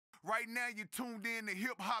Right now you tuned in to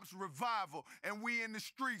Hip Hop's Revival, and we in the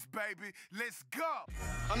streets, baby. Let's go.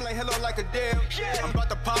 I'm like hello like a deal. I'm about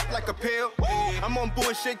to pop like a pill. I'm on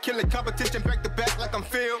bullshit, killing competition back to back like I'm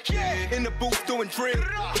Phil. In the booth doing drill.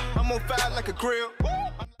 I'm on fire like a grill.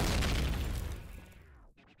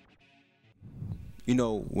 You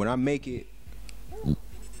know, when I make it,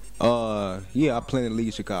 yeah, I plan to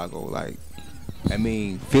leave Chicago. Like, I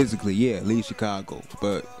mean, physically, yeah, leave Chicago.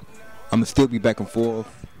 But I'm gonna still be back and forth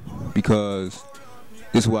because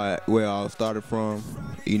this is where I all started from.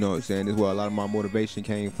 You know what I'm saying? This is where a lot of my motivation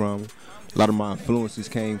came from. A lot of my influences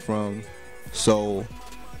came from. So,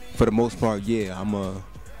 for the most part, yeah,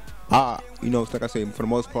 you know, it's like I say, for the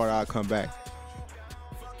most part, I'll come back.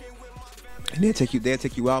 And they'll take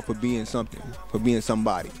you out for being something, for being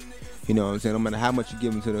somebody. You know what I'm saying? No matter how much you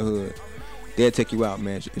give them to the hood, they'll take you out,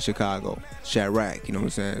 man, in Chicago, Chirac, you know what I'm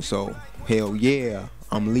saying? So, hell yeah,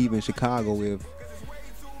 I'm leaving Chicago if,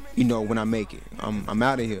 you know, when I make it. I'm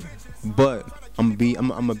out of here. But I'm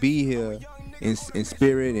gonna be here in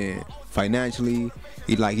spirit and financially.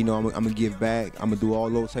 Like, you know, I'm gonna give back. I'm gonna do all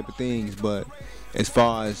those type of things. But as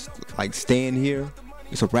far as like staying here,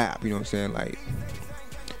 it's a wrap, you know what I'm saying? Like,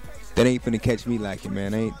 that ain't finna catch me lacking,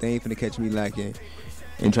 man. They ain't finna catch me lacking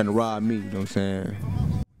and trying to rob me, you know what I'm saying?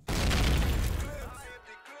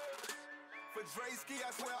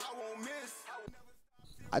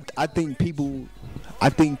 I think people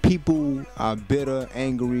are bitter,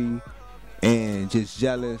 angry, and just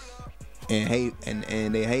jealous and hate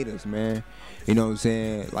and they hate us, man. You know what I'm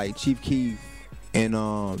saying? Like Chief Keef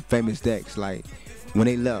and Famous Dex, like when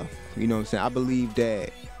they left, you know what I'm saying? I believe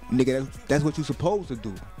that, nigga, that's what you supposed to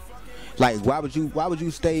do. Like, why would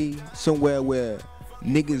you stay somewhere where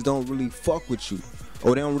niggas don't really fuck with you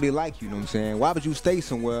or they don't really like you, you know what I'm saying? Why would you stay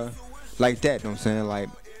somewhere like that, you know what I'm saying? Like,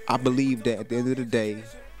 I believe that at the end of the day,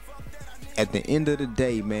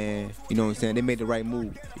 man, you know what I'm saying, they made the right move,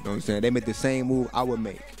 you know what I'm saying? They made the same move I would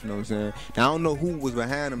make, you know what I'm saying? Now, I don't know who was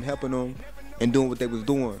behind them, helping them and doing what they was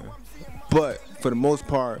doing, but for the most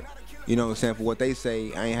part, you know what I'm saying, for what they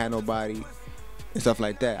say, I ain't had nobody and stuff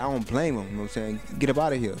like that. I don't blame them, you know what I'm saying? Get up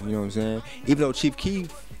out of here, you know what I'm saying? Even though Chief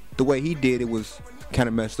Keef, the way he did it was kind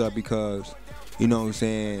of messed up because, you know what I'm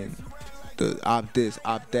saying, the opt this,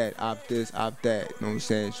 opt that, opt this, opt that, you know what I'm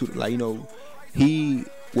saying? Like, you know, he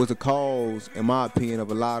was the cause, in my opinion, of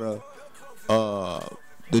a lot of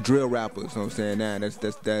the drill rappers, you know what I'm saying? Now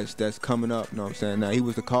that's coming up, you know what I'm saying? Now he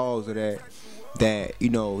was the cause of that, you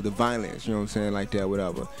know, the violence, you know what I'm saying, like that,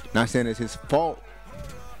 whatever. Not saying it's his fault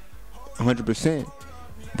 100%,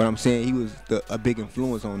 but I'm saying he was a big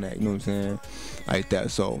influence on that, you know what I'm saying, like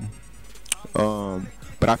that. So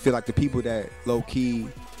but I feel like the people that low-key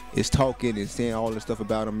is talking and saying all this stuff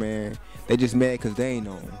about him, man, they just mad because they ain't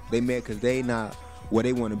know him. They mad because they not where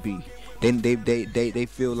they want to be. They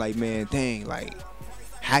feel like, man, dang, like,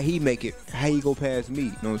 how he make it, how he go past me, you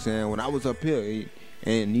know what I'm saying? When I was up here,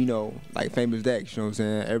 and, you know, like Famous Dex, you know what I'm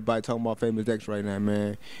saying? Everybody talking about Famous Dex right now,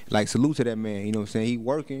 man. Like, salute to that man, you know what I'm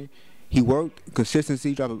saying? He worked, consistency,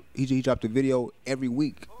 he dropped a video every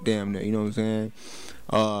week, damn near, you know what I'm saying?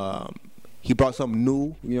 He brought something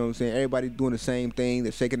new, you know what I'm saying? Everybody doing the same thing,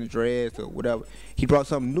 they're shaking the dreads or whatever. He brought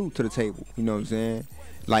something new to the table, you know what I'm saying?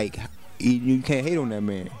 Like, you can't hate on that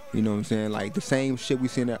man, you know what I'm saying? Like, the same shit we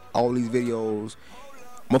seen in all these videos,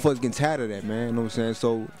 motherfuckers getting tired of that, man, you know what I'm saying?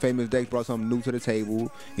 So, Famous Dex brought something new to the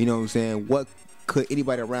table, you know what I'm saying? What could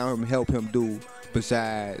anybody around him help him do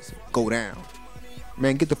besides go down?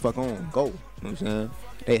 Man, get the fuck on, go, you know what I'm saying?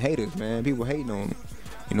 They haters, man, people hating on them,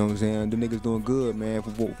 you know what I'm saying? The niggas doing good, man,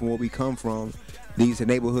 from where we come from, these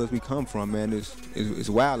neighborhoods we come from, man, it's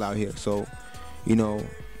wild out here. So, you know,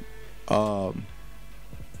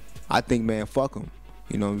 I think, man, fuck them,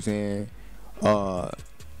 you know what I'm saying?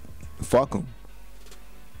 Fuck them.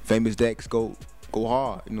 Famous Dex go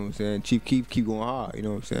hard, you know what I'm saying? Chief Keef keep going hard, you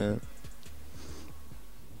know what I'm saying?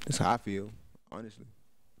 That's how I feel, honestly.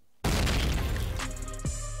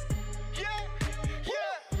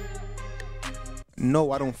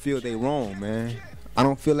 No, I don't feel they wrong, man. I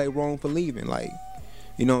don't feel they wrong for leaving. Like,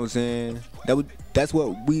 you know what I'm saying? That's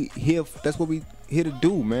what we here. That's what we here to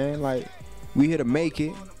do, man. Like, we here to make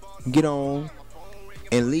it, get on,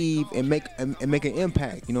 and leave and make an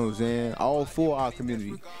impact. You know what I'm saying? All for our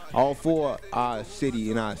community, all for our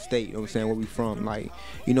city and our state. You know what I'm saying? Where we from? Like,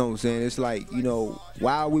 you know what I'm saying? It's like, you know,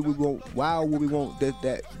 why would we want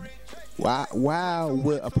that? Why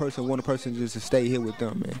would a person just to stay here with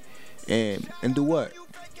them, man? And do what?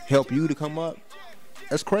 Help you to come up?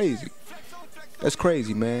 That's crazy. That's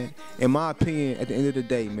crazy, man. In my opinion, at the end of the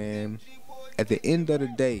day, man,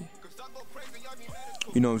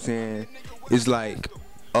 you know what I'm saying? It's like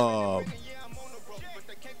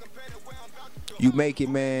you make it,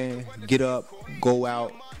 man. Get up, go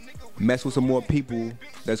out, mess with some more people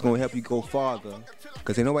that's gonna help you go farther.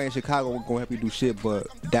 Cause ain't nobody in Chicago gonna help you do shit but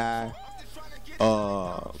die,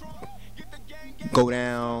 go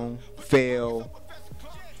down, fail,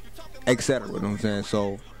 etc. You know what I'm saying?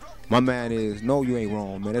 So my man is, no, you ain't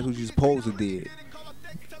wrong, man. That's what you supposed to did. You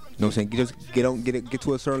know what I'm saying? Just get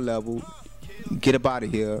to a certain level, get up out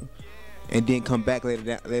of here, and then come back later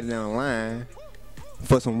down the line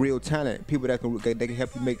for some real talent, people that can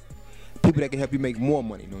help you make, people that can help you make more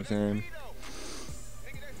money. You know what I'm saying?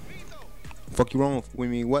 Fuck you wrong. What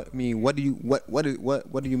do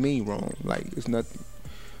you mean wrong? Like, it's nothing.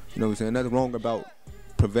 You know what I'm saying? Nothing wrong about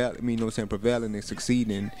prevailing. You know what I'm saying? Prevailing and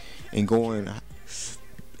succeeding and going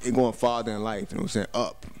farther in life. You know what I'm saying?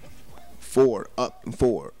 Up and forward. You know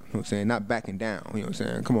what I'm saying? Not backing down. You know what I'm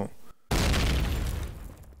saying? Come on.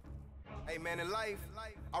 Hey man, in life,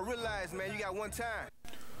 I realize, man, you got one time.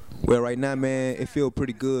 Well, right now, man, it feel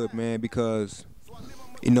pretty good, man, because,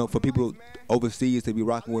 you know, for people overseas to be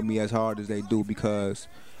rocking with me as hard as they do, because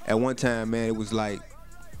at one time, man, it was like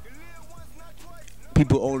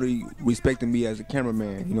people only respected me as a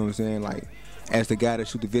cameraman, you know what I'm saying, like as the guy that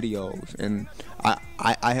shoot the videos, and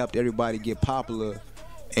I helped everybody get popular,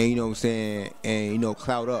 and you know what I'm saying, and you know,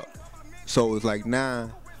 clout up. So it's like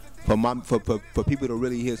now, for people to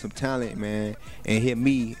really hear some talent, man, and hear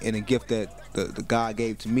me and the gift that the God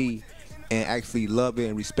gave to me, and actually love it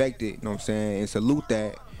and respect it, you know what I'm saying, and salute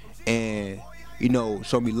that, and you know,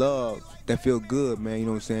 show me love, that feel good, man, you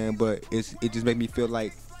know what I'm saying. But it just make me feel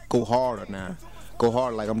like go harder now. Go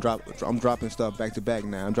hard, like I'm dropping stuff back to back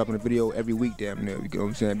now. I'm dropping a video every week, damn near, you know what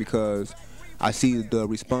I'm saying, because I see the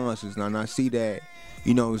responses now, and I see that,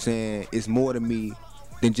 you know what I'm saying, it's more to me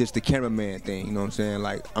than just the cameraman thing, you know what I'm saying.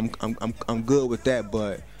 Like I'm good with that,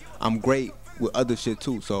 but I'm great with other shit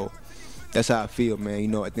too. So that's how I feel, man. You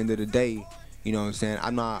know, at the end of the day, you know what I'm saying,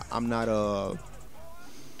 I'm not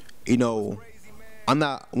you know, I'm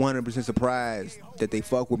not 100% surprised that they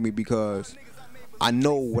fuck with me, because I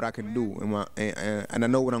know what I can do, and I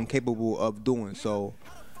know what I'm capable of doing, so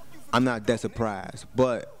I'm not that surprised.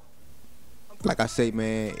 But like I say,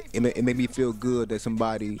 man, it made me feel good that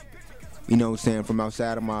somebody, you know what I'm saying, from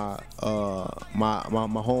outside of my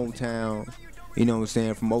hometown, you know what I'm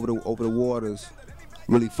saying, from over the waters,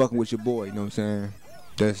 really fucking with your boy, you know what I'm saying.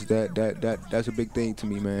 That's a big thing to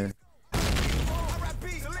me, man.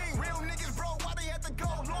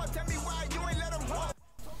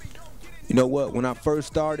 You know what? When I first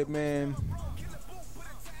started, man,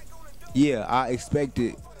 yeah, I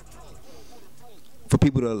expected for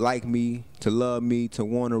people to like me, to love me, to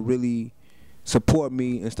want to really support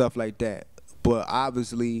me and stuff like that. But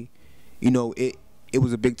obviously, you know, it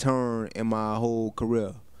was a big turn in my whole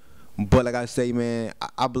career. But like I say, man,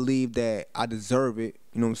 I believe that I deserve it.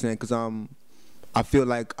 You know what I'm saying? Cause I feel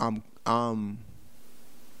like I'm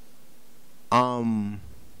one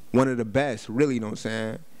of the best, really. You know what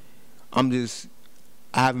I'm saying?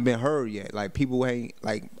 I haven't been heard yet. Like, people ain't,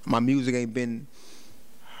 like, my music ain't been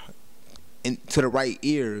to the right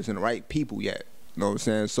ears and the right people yet. You know what I'm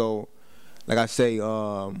saying? So, like I say,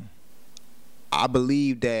 I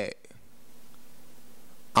believe that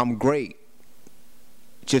I'm great.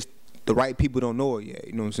 Just the right people don't know it yet.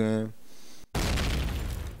 You know what I'm saying?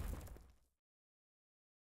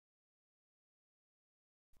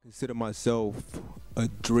 Consider myself a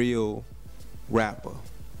drill rapper.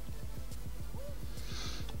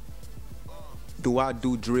 Do I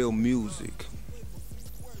do drill music?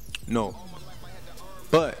 No.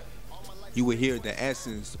 But you would hear the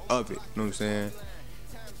essence of it, you know what I'm saying?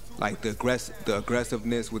 Like the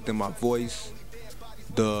aggressiveness within my voice,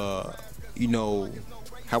 you know,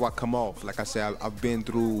 how I come off. Like I said, I've been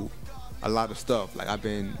through a lot of stuff. Like I've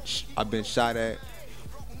been shot at,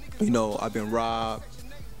 you know, I've been robbed,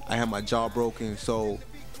 I had my jaw broken. So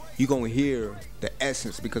you're gonna hear the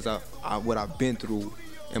essence because what I've been through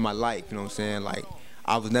in my life, you know what I'm saying? Like,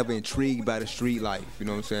 I was never intrigued by the street life, you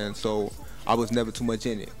know what I'm saying? So I was never too much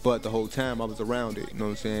in it, but the whole time I was around it, you know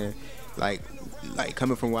what I'm saying? Like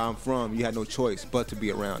coming from where I'm from, you had no choice but to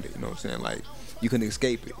be around it, you know what I'm saying? Like, you couldn't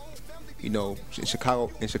escape it, you know. In Chicago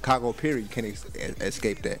period, you can't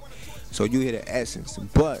escape that. So you hear the essence.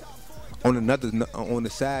 But on the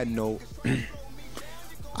side note,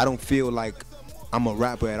 I don't feel like I'm a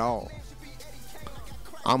rapper at all.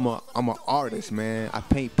 I'm an artist, man. I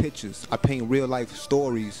paint pictures. I paint real life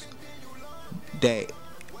stories that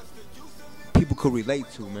people could relate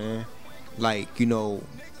to, man. Like, you know,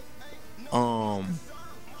 I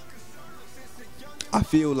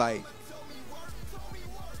feel like,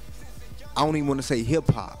 I don't even want to say hip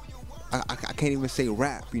hop. I can't even say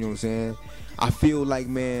rap, you know what I'm saying? I feel like,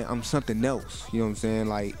 man, I'm something else, you know what I'm saying?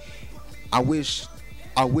 Like, I wish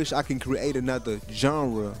I can create another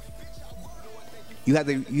genre. You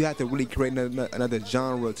have to really create another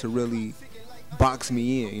genre to really box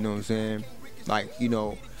me in, you know what I'm saying? Like, you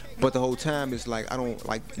know, but the whole time it's like I don't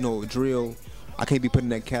like, you know, drill. I can't be put in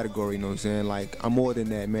that category, you know what I'm saying? Like, I'm more than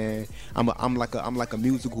that, man. I'm like a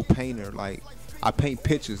musical painter. Like, I paint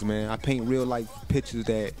pictures, man. I paint real life pictures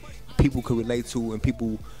that people could relate to, and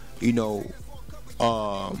people, you know,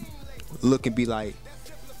 look and be like,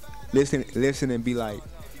 listen and be like,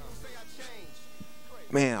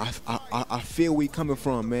 man, I feel where you coming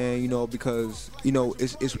from, man. You know, because, you know,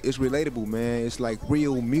 it's relatable, man. It's like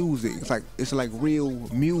real music. It's like real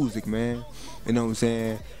music, man. You know what I'm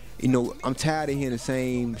saying? You know, I'm tired of hearing the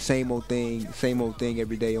same old thing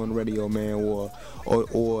every day on the radio, man, or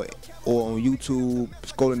on YouTube,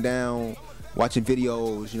 scrolling down, watching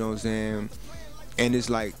videos. You know what I'm saying? And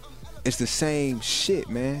it's like, it's the same shit,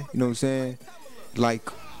 man. You know what I'm saying? Like,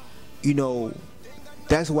 you know,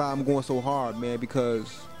 that's why I'm going so hard, man,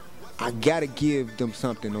 because I gotta give them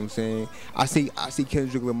something. You know what I'm saying? I see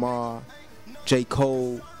Kendrick Lamar, J.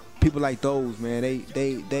 Cole, people like those, man.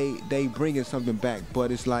 They bringing something back,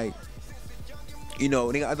 but it's like, you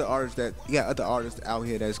know, they got other artists out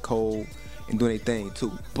here that's cold and doing their thing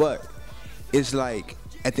too. But it's like,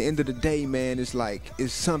 at the end of the day, man, it's like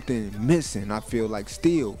it's something missing. I feel like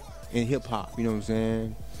still in hip hop. You know what I'm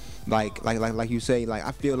saying? Like you say, like,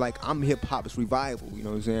 I feel like I'm hip hop's revival, you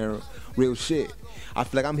know what I'm saying? Real shit. I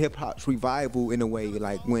feel like I'm hip hop's revival in a way,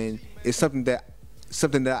 like when it's something that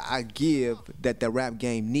I give that the rap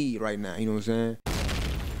game need right now, you know what I'm saying?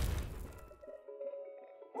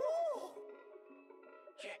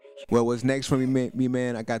 Well, what's next for me,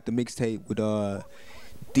 man? I got the mixtape with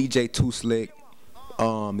DJ Too Slick,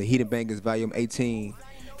 the Heat and Bangers Volume 18.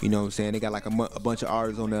 You know what I'm saying? They got like a bunch of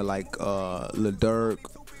artists on there, like Lil Durk,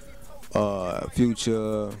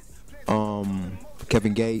 Future,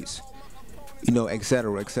 Kevin Gates, you know,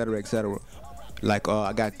 etc. Like,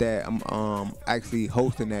 I got that. I'm actually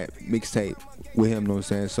hosting that mixtape with him, you know what I'm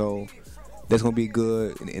saying? So that's gonna be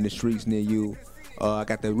good in the streets near you. I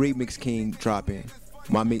got the Remix King dropping,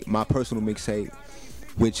 my personal mixtape,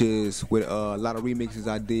 which is with a lot of remixes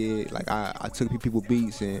I did. Like, I took people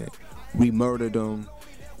beats and re-murdered them,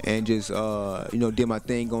 and just you know, did my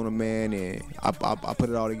thing on them, man, and I put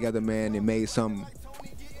it all together, man, and made something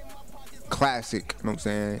classic, you know what I'm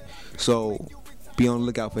saying? So be on the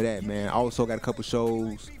lookout for that, man. I also got a couple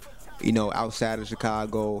shows, you know, outside of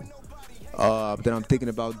Chicago that I'm thinking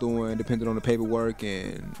about doing, depending on the paperwork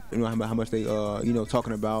and, you know, how much they you know,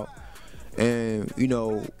 talking about. And, you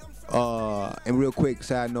know, and real quick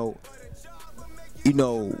side note, you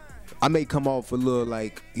know, I may come off a little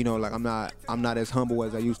like, you know, like I'm not as humble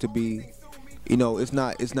as I used to be. You know, it's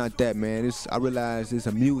not that, man. I realize it's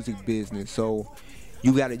a music business, so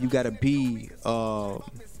you gotta be a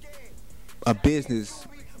business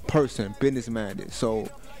person, business minded. So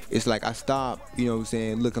it's like I stop, you know what I'm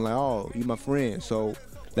saying, looking like, oh, you my friend, so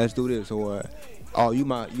let's do this, or oh, you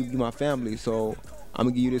my family, so I'm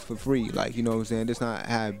gonna give you this for free. Like, you know what I'm saying? That's not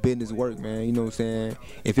how business work, man. You know what I'm saying?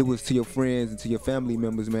 If it was to your friends and to your family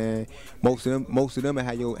members, man, most of them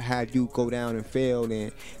had you go down and fail,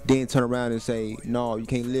 and then turn around and say, no, you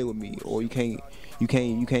can't live with me, or you can't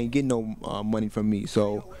get no money from me.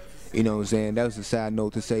 So, you know what I'm saying? That was a side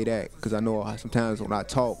note to say that, because I know sometimes when I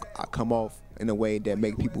talk, I come off in a way that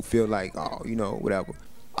make people feel like, oh, you know, whatever.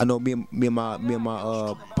 I know me and my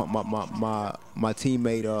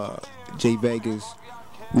teammate Jay Vegas,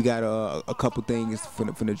 we got a couple things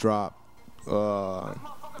finna drop. We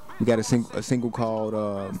got a single called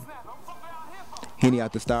Henny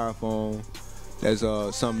Out the Styrofoam. That's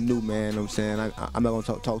something new, man. You know what I'm saying? I'm not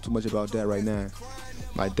gonna talk too much about that right now,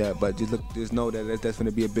 like that. But just know that that's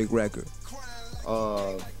gonna be a big record.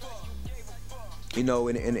 You know,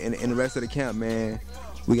 in the rest of the camp, man,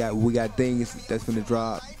 we got things that's gonna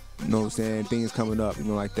drop. You know what I'm saying? Things coming up, you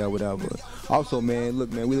know, like that, whatever. Also, man,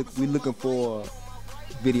 look, man, we looking for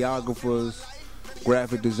videographers,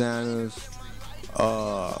 graphic designers,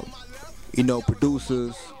 you know,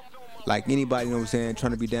 producers, like anybody, you know what I'm saying,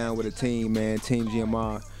 trying to be down with a team, man, Team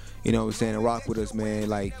GMR, you know what I'm saying, and rock with us, man.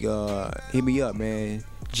 Like, hit me up, man,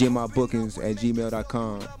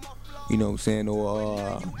 gmrbookings@gmail.com, you know what I'm saying,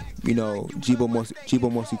 or, you know, GBoy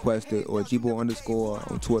MostRequested, or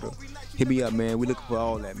GBoy_ on Twitter. Hit me up, man. We looking for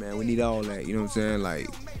all that, man. We need all that, you know what I'm saying? Like,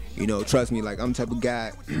 you know, trust me, like, I'm the type of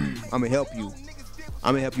guy, I'm gonna help you.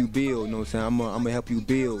 I'm gonna help you build, you know what I'm saying? I'm gonna help you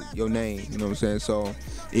build your name, you know what I'm saying? So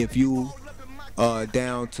if you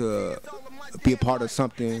down to be a part of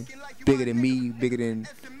something bigger than me, bigger than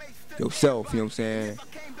yourself, you know what I'm saying,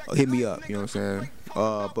 hit me up, you know what I'm saying.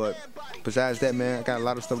 But besides that, man, I got a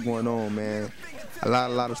lot of stuff going on, man. A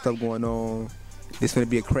lot of stuff going on. It's gonna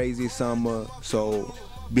be a crazy summer, so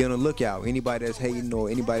be on the lookout. Anybody that's hating or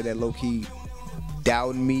anybody that low-key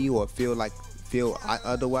doubting me or feel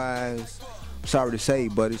otherwise, I'm sorry to say,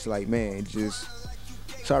 but it's like, man,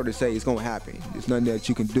 sorry to say, it's gonna happen. There's nothing that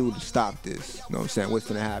you can do to stop this. You know what I'm saying? What's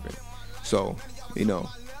gonna happen? So, you know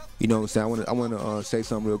what I'm saying? I wanna say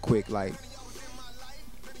something real quick, like,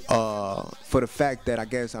 for the fact that I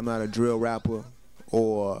guess I'm not a drill rapper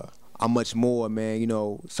or I'm much more, man, you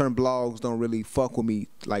know, certain blogs don't really fuck with me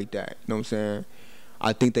like that, you know what I'm saying?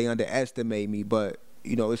 I think they underestimate me, but,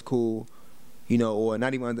 you know, it's cool, you know, or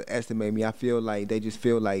not even underestimate me. I feel like they just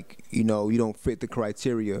feel like, you know, you don't fit the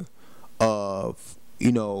criteria of,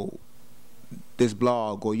 you know, this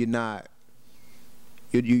blog, or you're not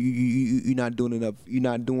doing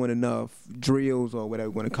enough drills or whatever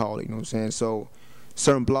you want to call it, you know what I'm saying? So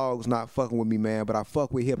certain blogs not fucking with me, man, but I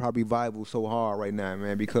fuck with Hip Hop Revival so hard right now,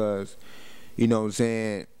 man, because, you know what I'm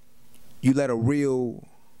saying, you let a real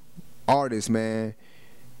artist, man,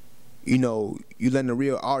 you know, you letting a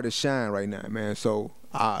real artist shine right now, man. So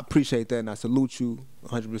I appreciate that, and I salute you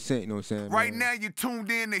 100%, you know what I'm saying, man. Right now you tuned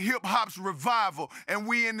in to Hip Hop's Revival, and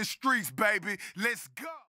we in the streets, baby. Let's go.